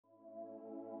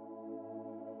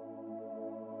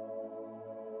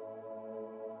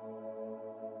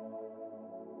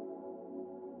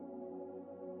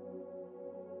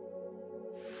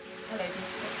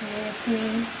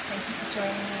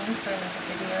for another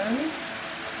video.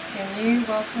 If you're new,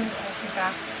 welcome. If you're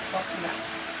back, welcome back.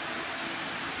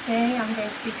 Today I'm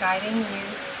going to be guiding you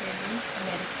through a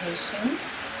meditation.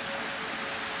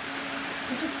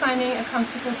 So just finding a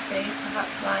comfortable space,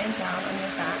 perhaps lying down on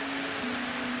your back,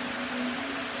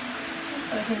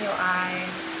 closing your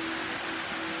eyes,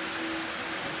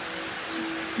 just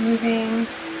moving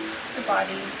the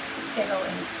body to settle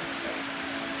into the space.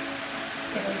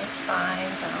 Settle your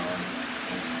spine down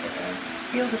into the earth.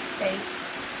 Feel the space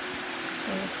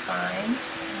between the spine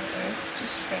and the earth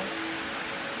just shrink.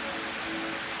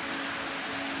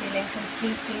 Feeling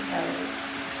completely held.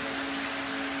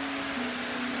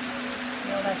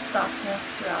 Feel that softness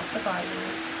throughout the body,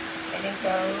 letting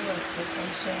go of the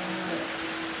tension, or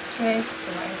stress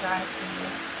or anxiety.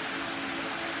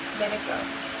 Let it go.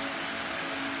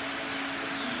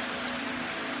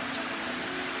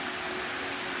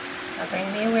 Now bring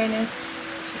the awareness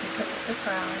to the tip of the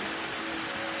crown.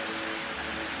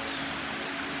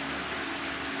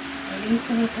 Release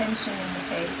any tension in the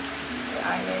face, the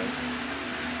eyelids,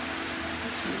 the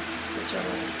cheeks, the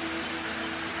jaw.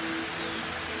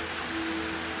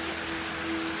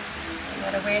 Bring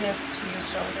that awareness to your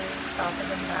shoulders, soften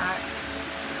them back.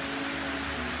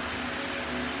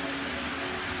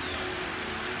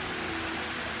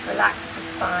 Relax the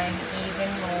spine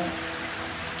even more.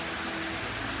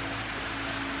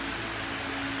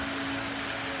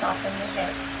 Soften the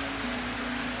hips,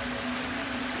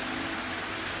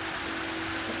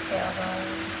 the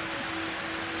tailbone,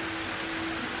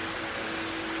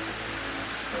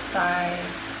 the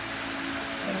thighs,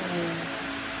 the knees,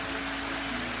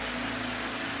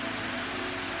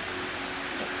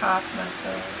 the calf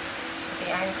muscles, to the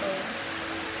ankles,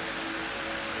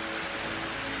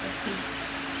 to the feet,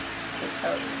 to the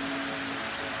toes.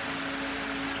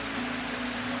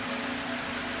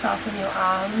 Soften your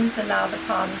arms, allow the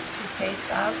palms to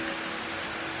face up.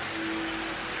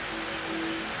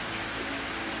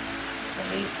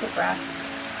 Release the breath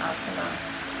out the mouth.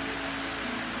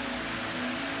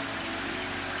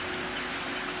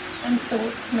 And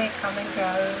thoughts may come and go,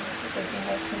 the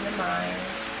busyness in the mind.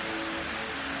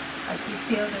 As you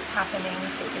feel this happening,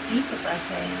 take a deeper breath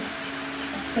in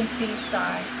and simply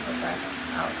sigh the breath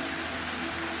out.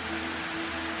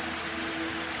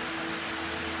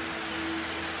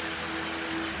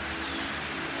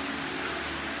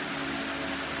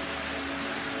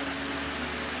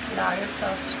 Allow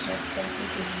yourself to just simply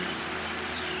be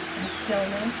in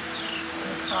stillness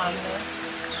and calmness.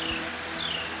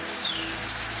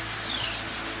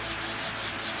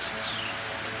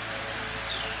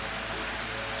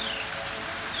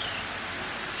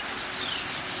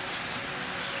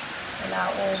 Allow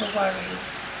all the worry,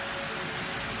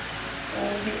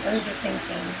 all the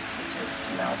overthinking to just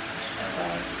melt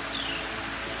away.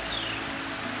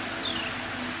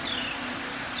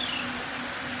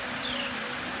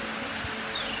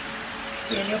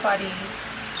 Feel your body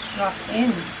drop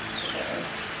into the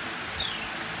earth.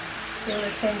 Feel a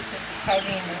sense of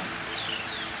heaviness.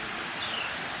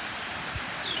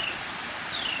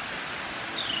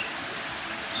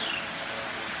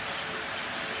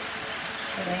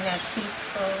 Feeling that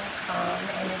peaceful, calm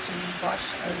energy wash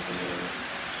over you.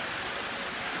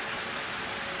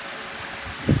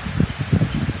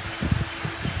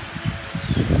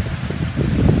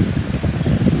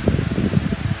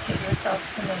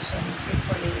 Permission to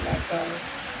fully let go.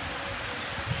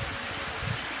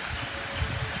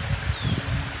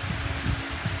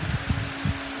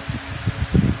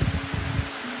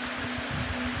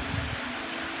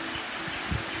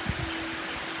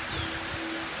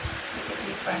 Take a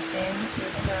deep breath in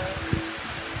through the nose.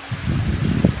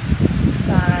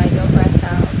 Sigh your breath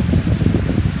out.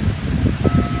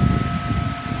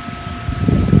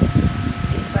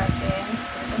 Deep breath in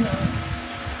through the nose.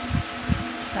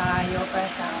 Sigh your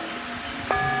breath out.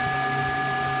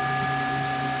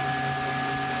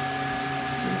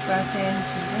 Deep breath in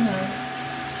through the nose.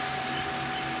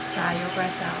 Sigh your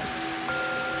breath out.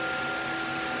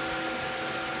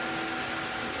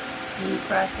 Deep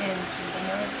breath in through the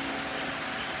nose.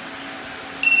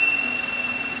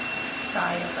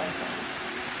 Sigh your breath out.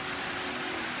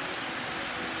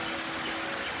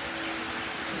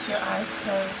 Keep your eyes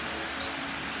closed.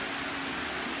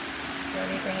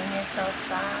 Slowly bringing yourself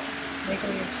back.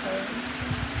 Wiggle your toes.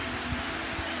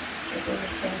 Wiggle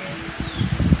your fingers.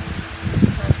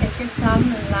 Now take your thumb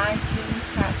and lightly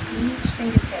tap each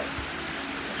fingertip.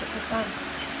 Tip of the thumb.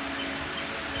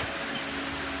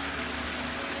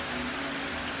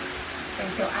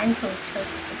 Bring your ankles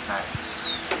closer to touch.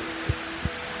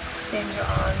 Extend your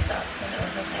arms up and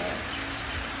overhead.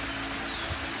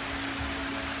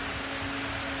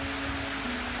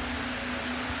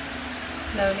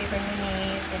 Slowly bring the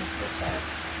knees into the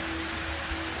chest.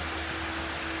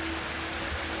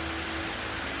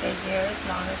 Stay here as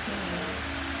long as you need.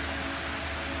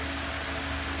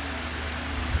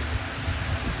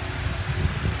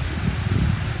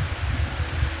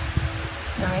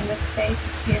 Knowing this space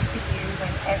is here for you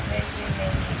whenever you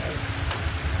may need it.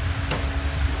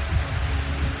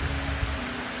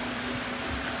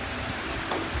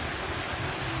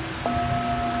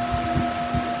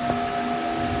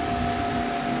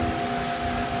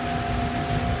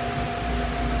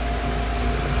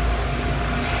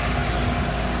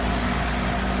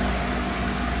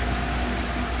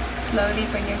 Slowly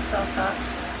bring yourself up,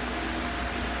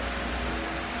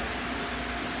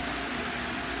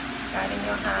 guiding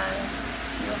your hands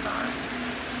to your heart,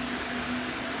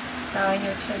 bowing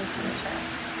your chin to your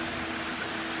chest.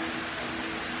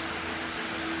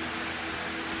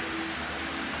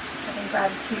 Having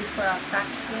gratitude for our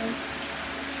practice,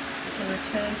 we can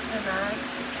return to the mat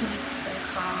to peace and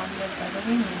calm whenever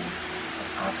we need,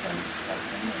 as often as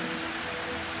we need.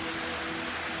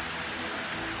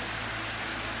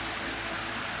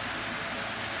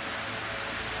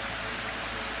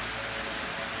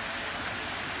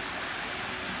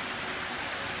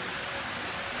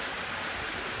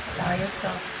 Allow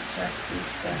yourself to just be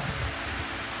still.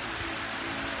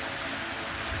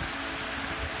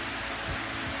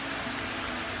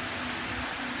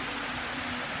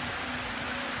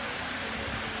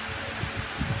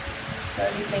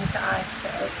 Slowly blink the eyes to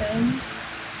open.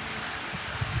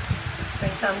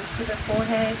 Bring thumbs to the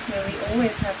forehead. May we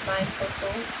always have mindful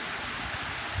thoughts.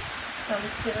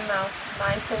 Thumbs to the mouth,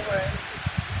 mindful words.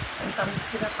 And thumbs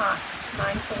to the heart,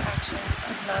 mindful actions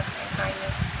of love and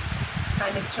kindness.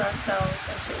 Kindness to ourselves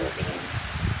and to all beings.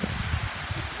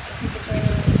 Thank you for joining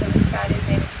me for this guided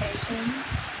meditation.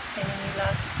 Sending you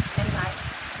love.